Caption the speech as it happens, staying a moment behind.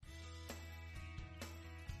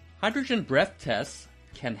Hydrogen breath tests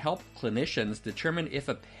can help clinicians determine if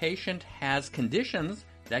a patient has conditions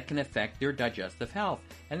that can affect their digestive health,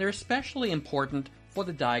 and they're especially important for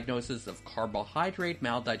the diagnosis of carbohydrate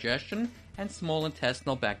maldigestion and small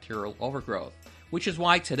intestinal bacterial overgrowth, which is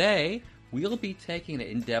why today we'll be taking an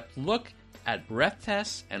in-depth look at breath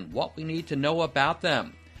tests and what we need to know about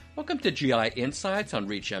them. Welcome to GI Insights on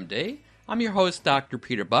ReachMD. I'm your host, Dr.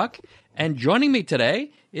 Peter Buck, and joining me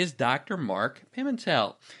today is Dr. Mark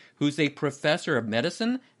Pimentel, who's a professor of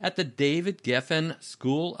medicine at the David Geffen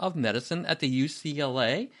School of Medicine at the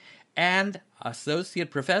UCLA and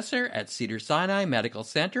associate professor at Cedars-Sinai Medical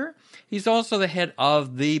Center. He's also the head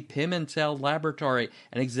of the Pimentel Laboratory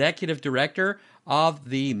and executive director of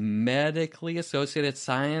the Medically Associated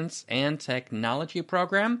Science and Technology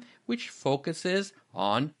Program, which focuses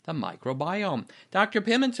on the microbiome. Dr.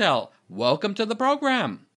 Pimentel, welcome to the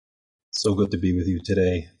program. So good to be with you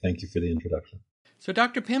today. Thank you for the introduction. So,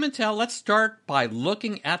 Dr. Pimentel, let's start by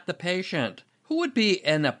looking at the patient. Who would be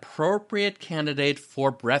an appropriate candidate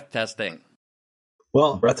for breath testing?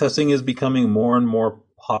 Well, breath testing is becoming more and more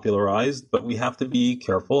popularized, but we have to be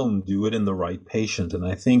careful and do it in the right patient. And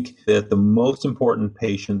I think that the most important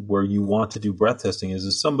patient where you want to do breath testing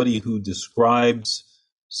is somebody who describes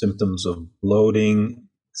symptoms of bloating,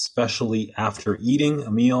 especially after eating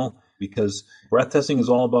a meal, because breath testing is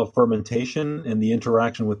all about fermentation and the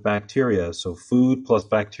interaction with bacteria. So food plus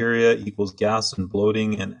bacteria equals gas and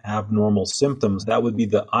bloating and abnormal symptoms. That would be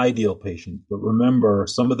the ideal patient. But remember,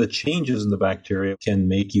 some of the changes in the bacteria can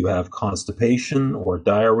make you have constipation or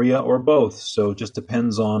diarrhea or both. So it just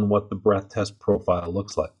depends on what the breath test profile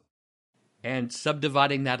looks like. And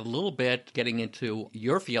subdividing that a little bit, getting into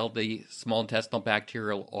your field, the small intestinal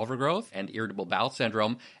bacterial overgrowth and irritable bowel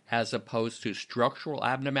syndrome, as opposed to structural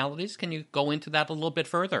abnormalities. Can you go into that a little bit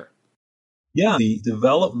further? Yeah, the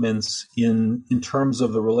developments in terms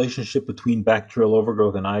of the relationship between bacterial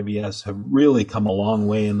overgrowth and IBS have really come a long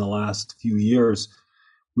way in the last few years.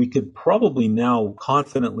 We could probably now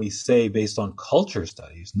confidently say, based on culture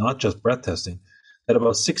studies, not just breath testing, that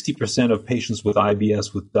about 60% of patients with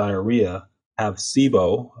IBS with diarrhea have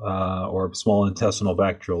SIBO, or small intestinal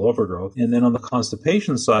bacterial overgrowth. And then on the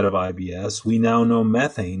constipation side of IBS, we now know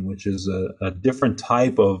methane, which is a different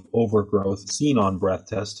type of overgrowth seen on breath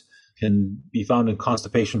test, can be found in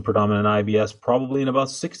constipation predominant IBS, probably in about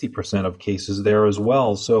 60% of cases there as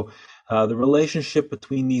well. So the relationship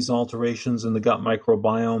between these alterations in the gut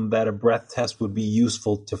microbiome that a breath test would be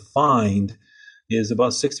useful to find is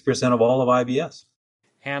about 60% of all of IBS.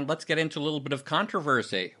 And let's get into a little bit of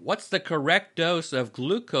controversy. What's the correct dose of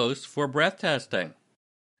glucose for breath testing?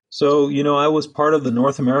 So, I was part of the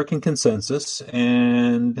North American consensus,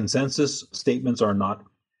 and consensus statements are not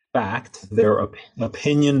fact. They're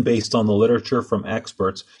opinion based on the literature from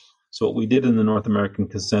experts. So what we did in the North American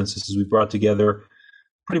consensus is we brought together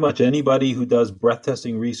pretty much anybody who does breath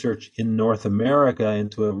testing research in North America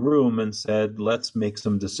into a room and said, let's make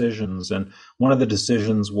some decisions. And one of the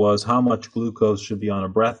decisions was how much glucose should be on a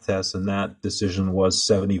breath test, and that decision was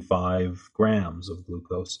 75 grams of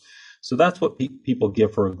glucose. So that's what people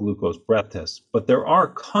give for a glucose breath test. But there are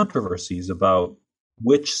controversies about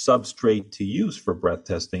which substrate to use for breath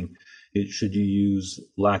testing. Should you use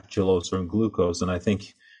lactulose or glucose? And I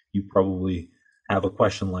think you probably have a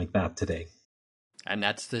question like that today. And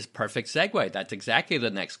that's this perfect segue. That's exactly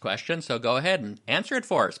the next question. So go ahead and answer it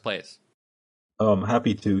for us, please. I'm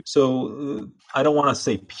happy to. So I don't want to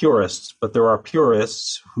say purists, but there are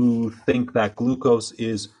purists who think that glucose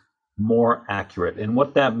is more accurate. And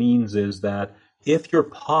what that means is that if you're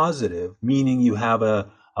positive, meaning you have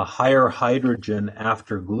a higher hydrogen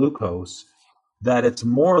after glucose, that it's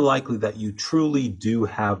more likely that you truly do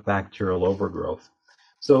have bacterial overgrowth.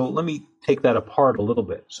 So let me take that apart a little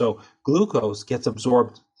bit. So glucose gets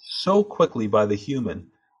absorbed so quickly by the human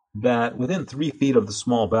that within 3 feet of the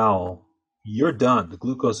small bowel, you're done. The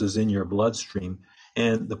glucose is in your bloodstream.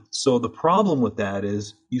 And so the problem with that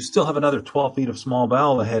is you still have another 12 feet of small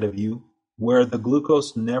bowel ahead of you where the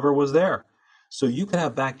glucose never was there. So you can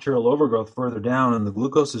have bacterial overgrowth further down and the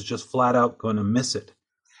glucose is just flat out going to miss it.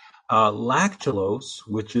 Lactulose,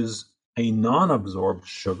 which is a non-absorbed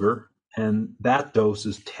sugar, and that dose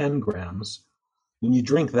is 10 grams. When you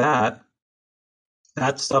drink that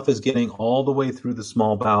stuff is getting all the way through the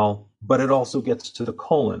small bowel, but it also gets to the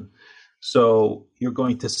colon. So you're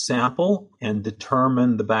going to sample and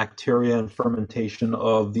determine the bacteria and fermentation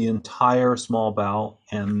of the entire small bowel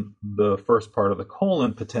and the first part of the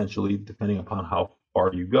colon, potentially, depending upon how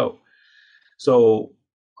far you go. So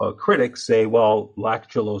critics say, well,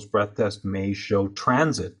 lactulose breath test may show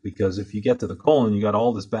transit, because if you get to the colon, you got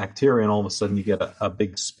all this bacteria and all of a sudden you get a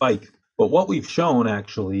big spike. But what we've shown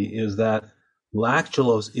actually is that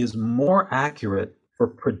lactulose is more accurate for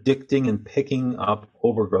predicting and picking up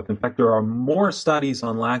overgrowth. In fact, there are more studies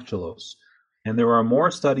on lactulose, and there are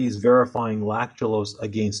more studies verifying lactulose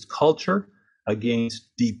against culture,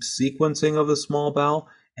 against deep sequencing of the small bowel,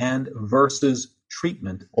 and versus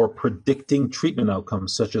treatment or predicting treatment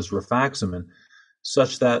outcomes such as rifaximin,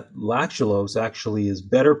 such that lactulose actually is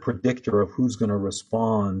better predictor of who's going to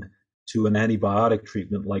respond to an antibiotic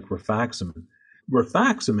treatment like rifaximin.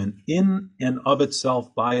 Rifaximin in and of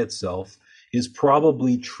itself, by itself, is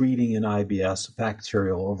probably treating an IBS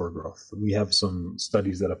bacterial overgrowth. We have some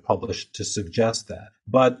studies that have published to suggest that.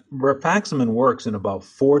 But rifaximin works in about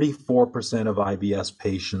 44% of IBS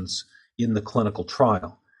patients in the clinical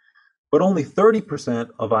trial. But only 30%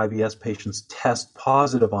 of IBS patients test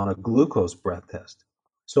positive on a glucose breath test.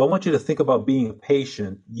 So I want you to think about being a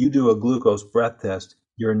patient. You do a glucose breath test,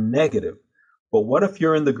 you're negative. But what if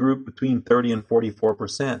you're in the group between 30 and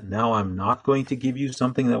 44%? Now I'm not going to give you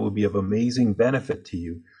something that would be of amazing benefit to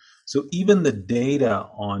you. So even the data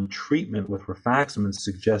on treatment with rifaximin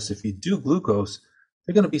suggests if you do glucose,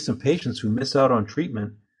 there are going to be some patients who miss out on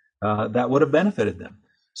treatment that would have benefited them.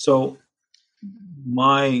 So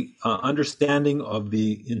my understanding of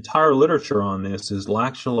the entire literature on this is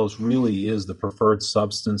lactulose really is the preferred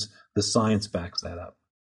substance. The science backs that up.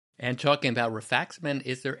 And talking about rifaximin,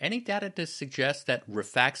 is there any data to suggest that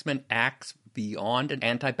rifaximin acts beyond an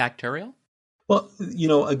antibacterial? Well,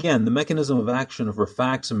 again, the mechanism of action of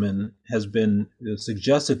rifaximin has been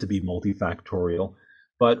suggested to be multifactorial,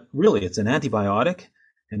 but really it's an antibiotic.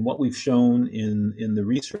 And what we've shown in the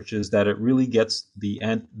research is that it really gets the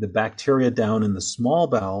bacteria down in the small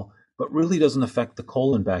bowel, but really doesn't affect the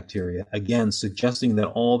colon bacteria. Again, suggesting that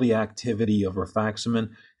all the activity of rifaximin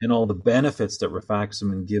and all the benefits that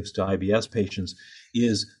rifaximin gives to IBS patients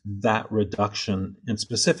is that reduction, and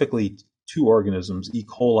specifically two organisms, E.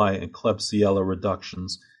 coli and Klebsiella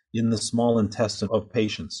reductions in the small intestine of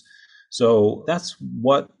patients. So that's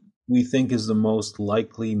what we think is the most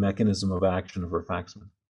likely mechanism of action of rifaximin.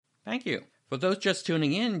 Thank you. For those just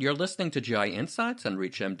tuning in, you're listening to GI Insights on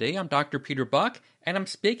ReachMD. I'm Dr. Peter Buck, and I'm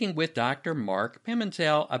speaking with Dr. Mark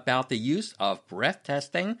Pimentel about the use of breath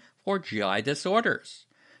testing for GI disorders.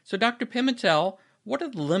 So, Dr. Pimentel, what are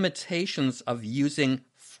the limitations of using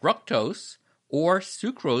fructose or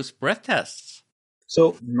sucrose breath tests?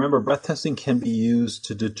 So remember, breath testing can be used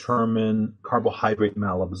to determine carbohydrate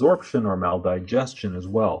malabsorption or maldigestion as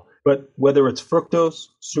well. But whether it's fructose,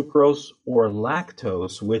 sucrose, or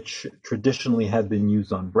lactose, which traditionally had been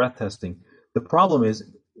used on breath testing, the problem is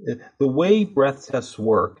the way breath tests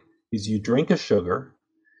work is you drink a sugar,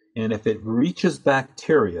 and if it reaches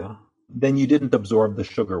bacteria, then you didn't absorb the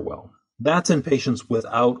sugar well. That's in patients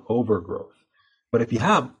without overgrowth. But if you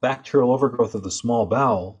have bacterial overgrowth of the small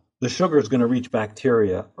bowel, the sugar is going to reach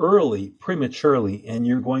bacteria early, prematurely, and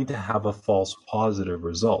you're going to have a false positive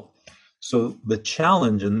result. So the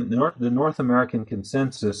challenge, and the North American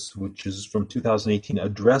Consensus, which is from 2018,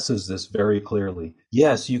 addresses this very clearly.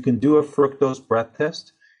 Yes, you can do a fructose breath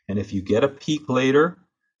test, and if you get a peak later,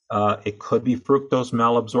 it could be fructose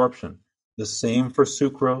malabsorption. The same for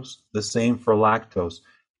sucrose, the same for lactose.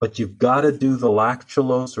 But you've got to do the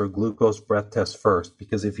lactulose or glucose breath test first,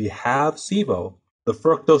 because if you have SIBO, the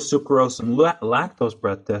fructose, sucrose, and lactose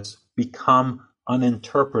breath tests become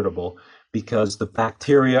uninterpretable because the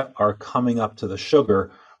bacteria are coming up to the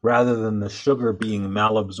sugar rather than the sugar being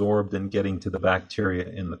malabsorbed and getting to the bacteria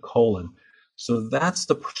in the colon. So that's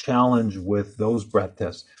the challenge with those breath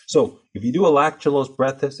tests. So if you do a lactulose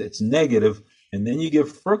breath test, it's negative, and then you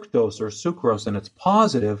give fructose or sucrose and it's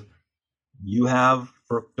positive, you have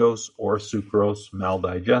fructose or sucrose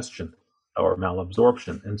maldigestion or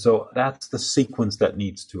malabsorption. And so that's the sequence that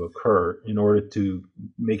needs to occur in order to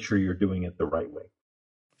make sure you're doing it the right way.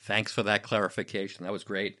 Thanks for that clarification. That was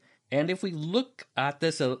great. And if we look at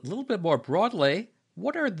this a little bit more broadly,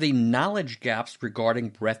 what are the knowledge gaps regarding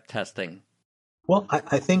breath testing? Well,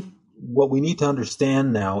 I think what we need to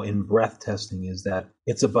understand now in breath testing is that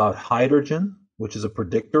it's about hydrogen, which is a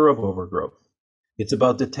predictor of overgrowth. It's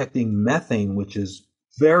about detecting methane, which is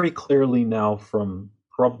very clearly now from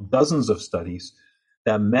dozens of studies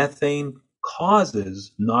that methane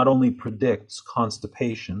causes, not only predicts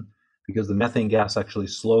constipation, because the methane gas actually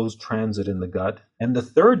slows transit in the gut. And the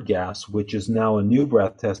third gas, which is now a new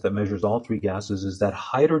breath test that measures all three gases, is that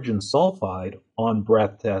hydrogen sulfide on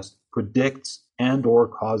breath test predicts and or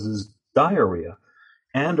causes diarrhea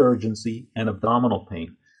and urgency and abdominal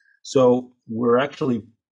pain. So we're actually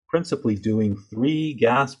principally doing 3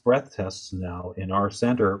 gas breath tests now in our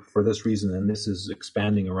center for this reason, and this is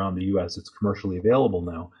expanding around the U.S. It's commercially available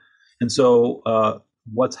now. And so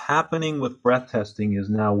what's happening with breath testing is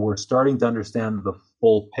now we're starting to understand the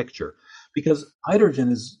full picture, because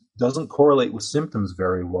hydrogen doesn't correlate with symptoms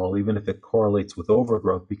very well, even if it correlates with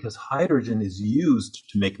overgrowth, because hydrogen is used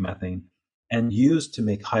to make methane and used to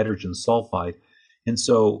make hydrogen sulfide. And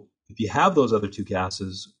so if you have those other two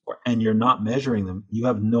gases and you're not measuring them, you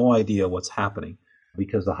have no idea what's happening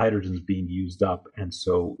because the hydrogen is being used up, and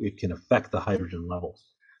so it can affect the hydrogen levels.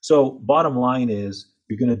 So bottom line is,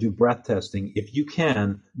 you're going to do breath testing. If you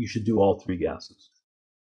can, you should do all three gases.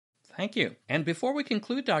 Thank you. And before we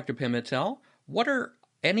conclude, Dr. Pimentel, what are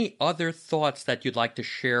any other thoughts that you'd like to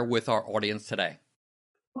share with our audience today?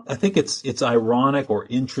 I think it's ironic or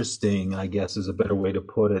interesting, I guess is a better way to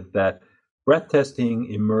put it, that breath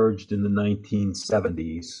testing emerged in the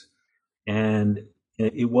 1970s, and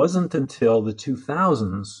it wasn't until the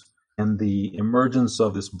 2000s and the emergence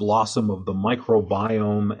of this blossom of the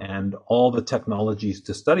microbiome and all the technologies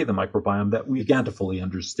to study the microbiome that we began to fully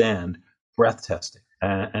understand breath testing.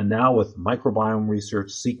 And now with microbiome research,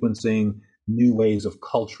 sequencing, new ways of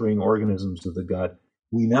culturing organisms of the gut,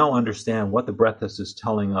 we now understand what the breath test is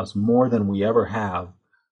telling us more than we ever have.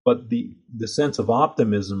 But the sense of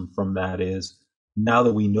optimism from that is, now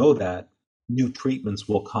that we know that, new treatments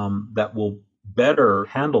will come that will better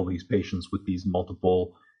handle these patients with these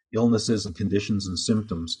multiple illnesses and conditions and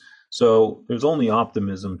symptoms. So there's only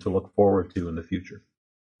optimism to look forward to in the future.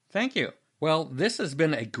 Thank you. Well, this has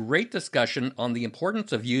been a great discussion on the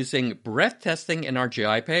importance of using breath testing in our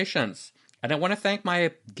GI patients. And I want to thank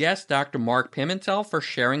my guest, Dr. Mark Pimentel, for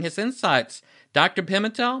sharing his insights. Dr.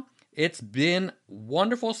 Pimentel, it's been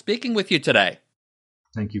wonderful speaking with you today.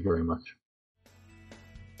 Thank you very much.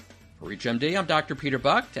 For ReachMD, I'm Dr. Peter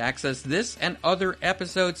Buck. To access this and other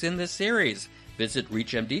episodes in this series, visit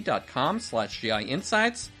reachmd.com/GI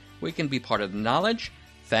Insights. We can be part of the knowledge.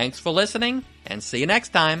 Thanks for listening, and see you next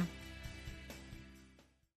time.